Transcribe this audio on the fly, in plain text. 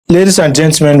Ladies and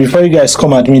gentlemen, before you guys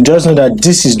come at me, just know that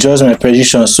this is just my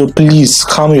prediction, so please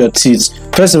calm your teeth.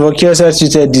 First of all, KSI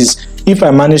tweeted this: if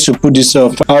I manage to put this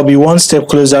off, I'll be one step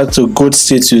closer to GOAT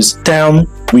status. Time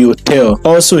will tell.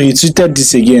 Also, he tweeted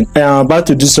this again: I am about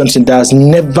to do something that has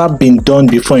never been done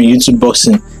before in YouTube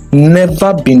boxing.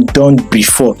 Never been done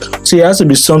before. So it has to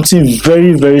be something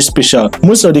very, very special.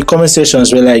 Most of the comment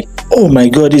sections were like, oh my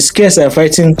god, is KSI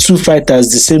fighting two fighters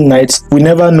the same night? We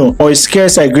never know. Or is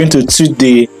KSI going to tweet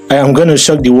the I am going to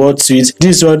shock the world tweet?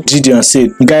 This is what Gideon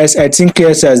said. Guys, I think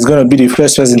KSI is going to be the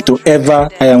first person to ever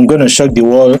I am going to shock the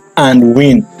world and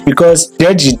win. Because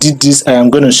Deji did this I am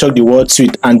going to shock the world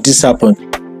tweet and this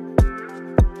happened.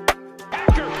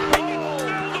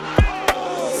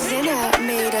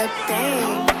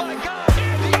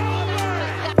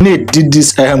 Nate did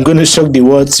this I am gonna shock the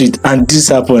world tweet and this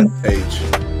happened.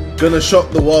 Gonna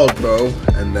shock the world, bro.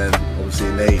 And then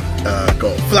obviously Nate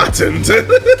got flattened.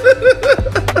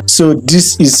 So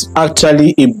this is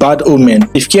actually a bad omen.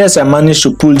 If KSI managed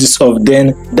to pull this off,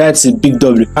 then that's a big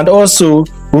W. And also,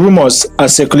 rumors are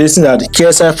circulating that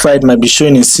KSI fight might be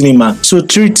showing in cinema. So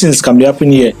three things can be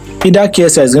happening here. Either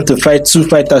KSI is going to fight two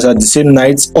fighters at the same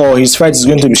night, or his fight is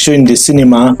going to be shown in the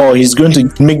cinema, or he's going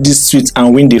to make this tweet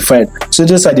and win the fight. So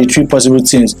those are the three possible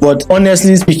things. But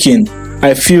honestly speaking,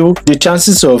 I feel the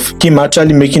chances of him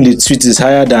actually making the tweet is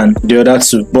higher than the other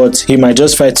two, but he might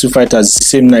just fight two fighters the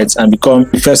same night and become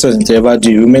the first person to ever do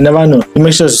it. We may never know.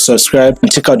 Make sure to subscribe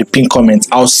and check out the pinned comment.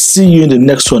 I'll see you in the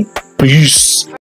next one. Peace.